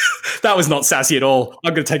that was not sassy at all.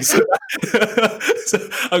 I'm going to take a step back.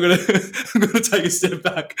 I'm going to take a step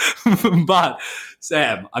back. But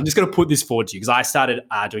Sam, I'm just going to put this forward to you, because I started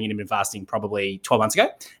doing intermittent fasting probably 12 months ago,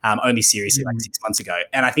 only seriously like 6 months ago.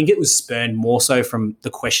 And I think it was spurned more so from the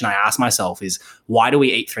question I asked myself is, why do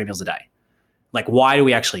we eat 3 meals a day? Like, why do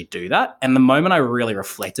we actually do that? And the moment I really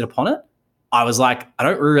reflected upon it, I was like, I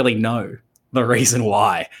don't really know the reason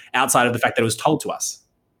why, outside of the fact that it was told to us.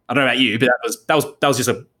 I don't know about you, but that was just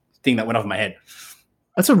a thing that went off in my head.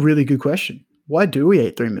 That's a really good question. Why do we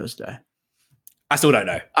eat 3 meals a day? I still don't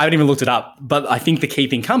know. I haven't even looked it up. But I think the key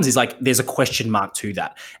thing comes is like there's a question mark to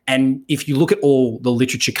that. And if you look at all the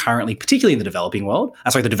literature currently, particularly in the the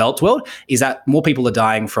developed world, is that more people are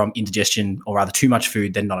dying from indigestion, or rather too much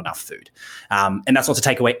food than not enough food. And that's not to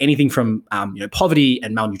take away anything from poverty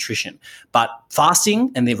and malnutrition. But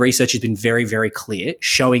fasting, and the research has been very, very clear,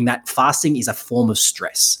 showing that fasting is a form of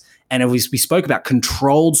stress. And we spoke about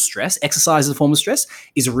controlled stress, exercise as a form of stress,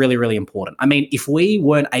 is really, really important. I mean, if we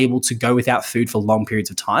weren't able to go without food for long periods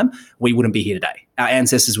of time, we wouldn't be here today. Our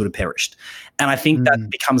ancestors would have perished. And I think that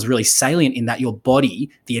becomes really salient in that your body,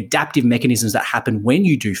 the adaptive mechanisms that happen when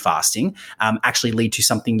you do fasting, actually lead to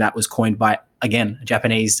something that was coined by, again, a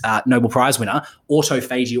Japanese Nobel Prize winner,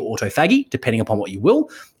 autophagy or autophagy, depending upon what you will.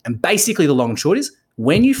 And basically the long and short is,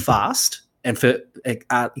 when you fast, and for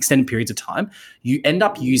extended periods of time, you end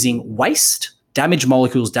up using waste, damaged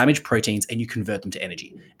molecules, damaged proteins, and you convert them to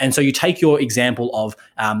energy. And so you take your example of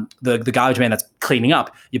the garbage man that's cleaning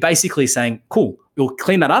up. You're basically saying, cool, you'll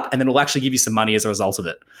clean that up, and then it'll actually give you some money as a result of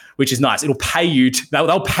it, which is nice. It'll pay you.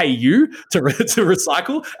 They'll pay you to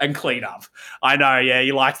recycle and clean up. I know, yeah,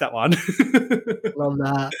 you like that one. Love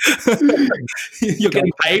that. You're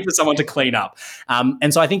getting paid for someone to clean up.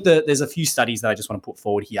 And so I think there's a few studies that I just want to put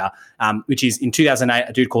forward here, which is in 2008,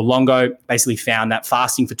 a dude called Longo basically found that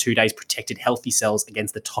fasting for 2 days protected healthy cells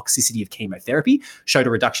against the toxicity of chemotherapy, showed a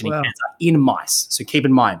reduction in cancer in mice. So keep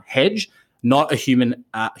in mind, hedge, not a human,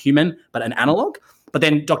 but an analog. But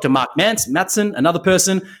then Dr. Mark Mattson, another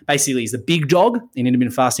person, basically is the big dog in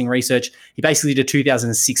intermittent fasting research. He basically did a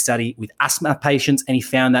 2006 study with asthma patients, and he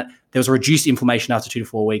found that there was a reduced inflammation after 2 to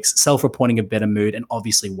 4 weeks, self-reporting of better mood, and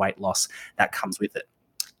obviously weight loss that comes with it.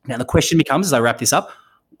 Now, the question becomes, as I wrap this up,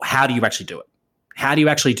 how do you actually do it? How do you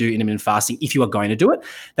actually do intermittent fasting if you are going to do it?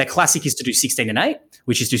 The classic is to do 16 and 8,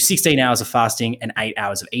 which is do 16 hours of fasting and 8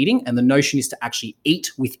 hours of eating. And the notion is to actually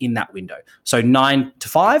eat within that window. So 9 to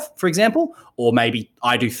 5, for example, or maybe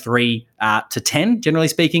I do 3 to 10, generally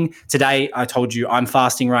speaking. Today, I told you I'm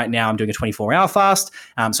fasting right now. I'm doing a 24-hour fast.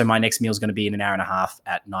 So my next meal is going to be in an hour and a half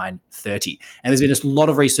at 9:30. And there's been a lot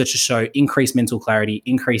of research to show increased mental clarity,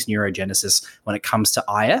 increased neurogenesis when it comes to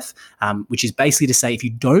IF, which is basically to say if you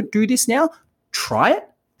don't do this now, try it,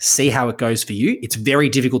 see how it goes for you. It's very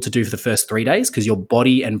difficult to do for the first 3 days because your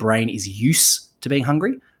body and brain is used to being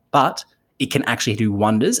hungry, but it can actually do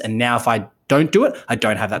wonders. And now if I don't do it, I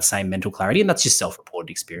don't have that same mental clarity, and that's just self-reported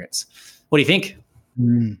experience. What do you think?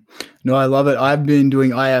 No, I love it. I've been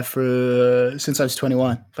doing IF since I was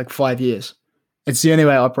 21, like 5 years. It's the only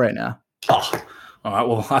way I operate now. Oh, all right.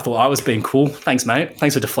 Well, I thought I was being cool. Thanks, mate.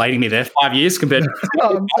 Thanks for deflating me there. 5 years compared to...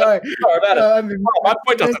 I'm sorry. Sorry about it. My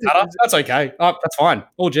point doesn't matter. That's okay. Oh, that's fine.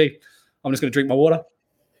 Oh, gee. I'm just going to drink my water.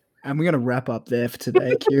 And we're going to wrap up there for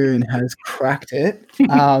today. Kieran has cracked it.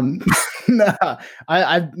 No,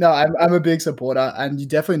 I'm a big supporter, and you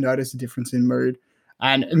definitely notice a difference in mood,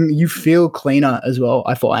 and you feel cleaner as well.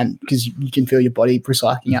 I find because you can feel your body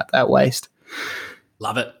recycling out that waste.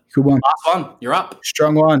 Love it. Good one. Last one. You're up.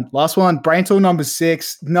 Strong one. Last one. Brain tool number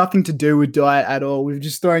 6. Nothing to do with diet at all. We've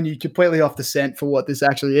just thrown you completely off the scent for what this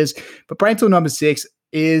actually is. But brain tool number 6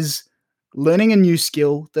 is learning a new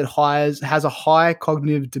skill that has a high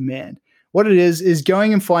cognitive demand. What it is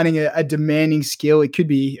going and finding a demanding skill. It could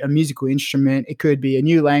be a musical instrument. It could be a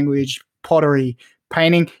new language, pottery,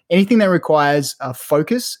 painting, anything that requires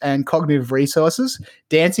focus and cognitive resources.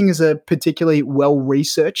 Dancing is a particularly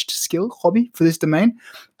well-researched hobby for this domain.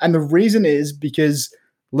 And the reason is because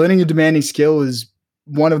learning a demanding skill is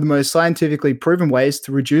one of the most scientifically proven ways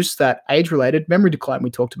to reduce that age-related memory decline we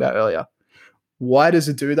talked about earlier. Why does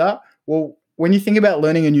it do that? Well, when you think about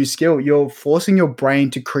learning a new skill, you're forcing your brain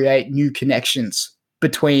to create new connections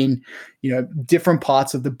between, different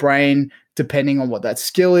parts of the brain, depending on what that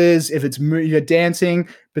skill is. If it's you're dancing,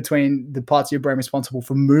 between the parts of your brain responsible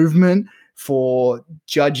for movement, for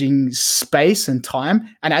judging space and time.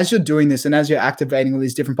 And as you're doing this and as you're activating all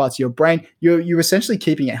these different parts of your brain, you're essentially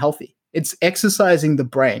keeping it healthy. It's exercising the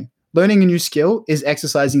brain. Learning a new skill is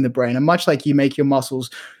exercising the brain. And much like you make your muscles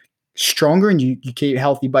stronger and you keep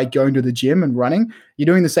healthy by going to the gym and running, you're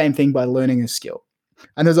doing the same thing by learning a skill.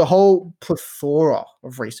 And there's a whole plethora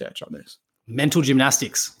of research on this. Mental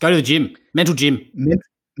gymnastics. Go to the gym. Mental gym.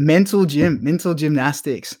 Mental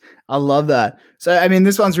gymnastics. I love that. So,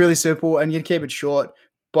 this one's really simple and you can keep it short,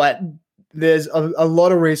 but there's a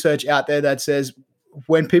lot of research out there that says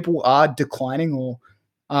when people are declining or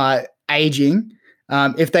aging,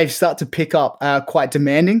 if they start to pick up a quite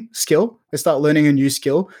demanding skill, they start learning a new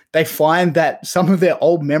skill, they find that some of their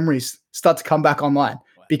old memories start to come back online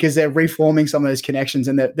because they're reforming some of those connections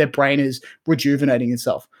and their brain is rejuvenating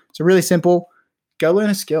itself. So really simple, go learn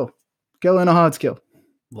a skill. Go learn a hard skill.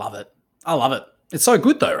 Love it. I love it. It's so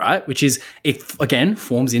good though, right? Which is, it again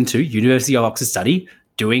forms into University of Oxford study,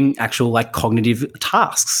 doing actual cognitive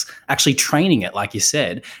tasks, actually training it, like you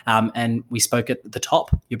said. And we spoke at the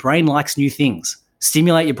top, your brain likes new things.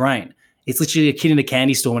 Stimulate your brain. It's literally a kid in a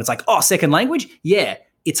candy store and it's like, oh, second language? Yeah,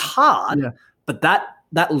 it's hard, but that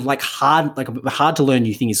hard to learn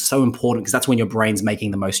new thing is so important because that's when your brain's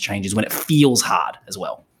making the most changes, when it feels hard as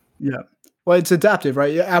well. Yeah. Well, it's adaptive,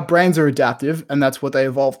 right? Our brains are adaptive and that's what they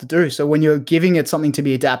evolved to do. So when you're giving it something to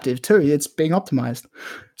be adaptive to, it's being optimized.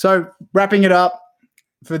 So wrapping it up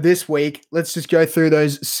for this week, let's just go through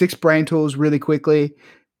those 6 brain tools really quickly.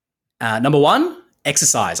 Number 1,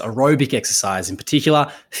 exercise, aerobic exercise in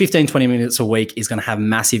particular, 15, 20 minutes a week is going to have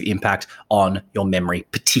massive impact on your memory,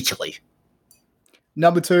 particularly.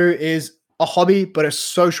 Number 2 is a hobby, but a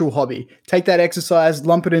social hobby. Take that exercise,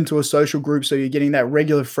 lump it into a social group so you're getting that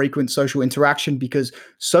regular, frequent social interaction because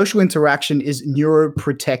social interaction is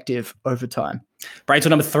neuroprotective over time. Brain tool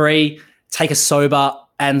number 3, take a sober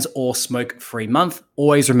and or smoke-free month.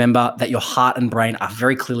 Always remember that your heart and brain are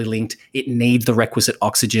very clearly linked. It needs the requisite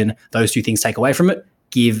oxygen. Those 2 things take away from it.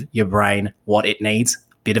 Give your brain what it needs,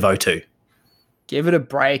 bit of O2. Give it a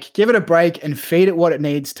break. Give it a break and feed it what it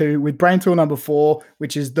needs to with brain tool number 4,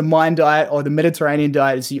 which is the MIND diet or the Mediterranean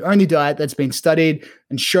diet. It's the only diet that's been studied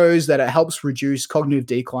and shows that it helps reduce cognitive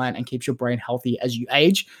decline and keeps your brain healthy as you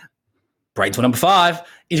age. Brain tool number 5,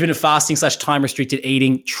 intermittent fasting / time restricted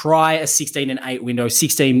eating. Try a 16 and 8 window,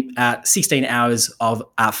 16 hours of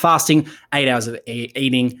fasting, 8 hours of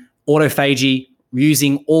eating, autophagy,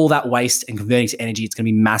 using all that waste and converting to energy. It's going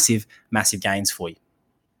to be massive, massive gains for you.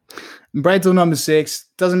 Brain tool number 6,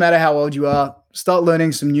 doesn't matter how old you are, start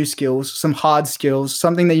learning some new skills, some hard skills,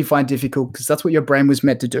 something that you find difficult because that's what your brain was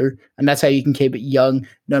meant to do. And that's how you can keep it young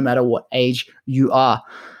no matter what age you are.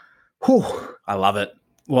 Whew. I love it.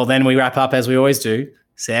 Well, then we wrap up as we always do.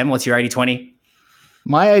 Sam, what's your 80-20?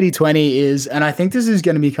 My 80-20 is, and I think this is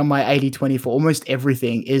going to become my 80-20 for almost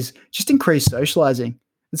everything, is just increase socializing.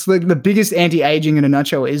 It's like the biggest anti-aging in a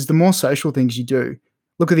nutshell is the more social things you do.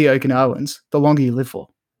 Look at the Okinawans, the longer you live for.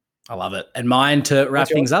 I love it. And mine, to wrap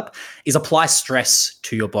things up, is apply stress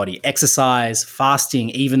to your body. Exercise,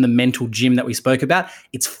 fasting, even the mental gym that we spoke about,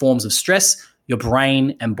 it's forms of stress. Your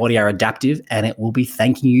brain and body are adaptive and it will be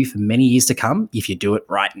thanking you for many years to come if you do it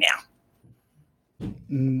right now.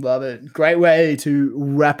 Love it. Great way to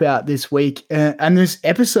wrap out this week and this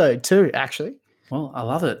episode too, actually. Well, I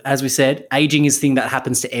love it. As we said, aging is a thing that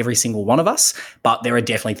happens to every single one of us, but there are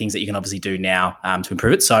definitely things that you can obviously do now to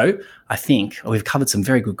improve it. So I think we've covered some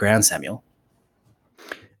very good ground, Samuel.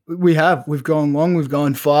 We have. We've gone long, we've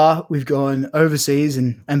gone far, we've gone overseas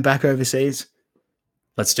and back overseas.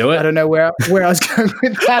 Let's do it. I don't know where I was going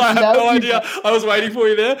with that. I have no idea. I was waiting for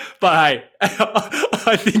you there, but hey,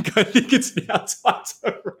 I think it's now time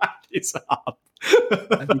to wrap this up.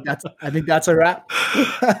 I think that's a wrap.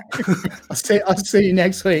 I'll see you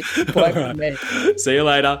next week. Bye from me. See you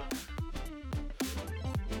later.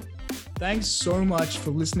 Thanks so much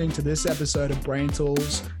for listening to this episode of Brain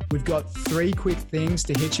Tools. We've got 3 quick things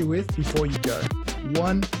to hit you with before you go.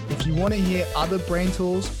 1, if you want to hear other Brain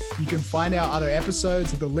Tools, you can find our other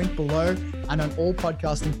episodes at the link below and on all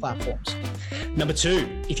podcasting platforms. Number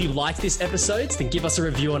 2, if you like this episode, then give us a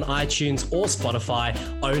review on iTunes or Spotify,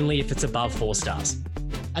 only if it's above 4 stars.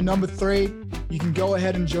 And number 3, you can go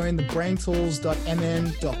ahead and join the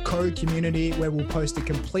braintools.mn.co community, where we'll post a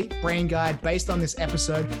complete brain guide based on this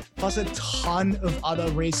episode, plus a ton of other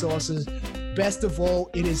resources. Best of all,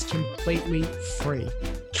 it is completely free.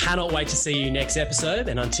 Cannot wait to see you next episode.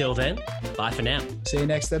 And until then, bye for now. See you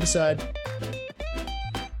next episode.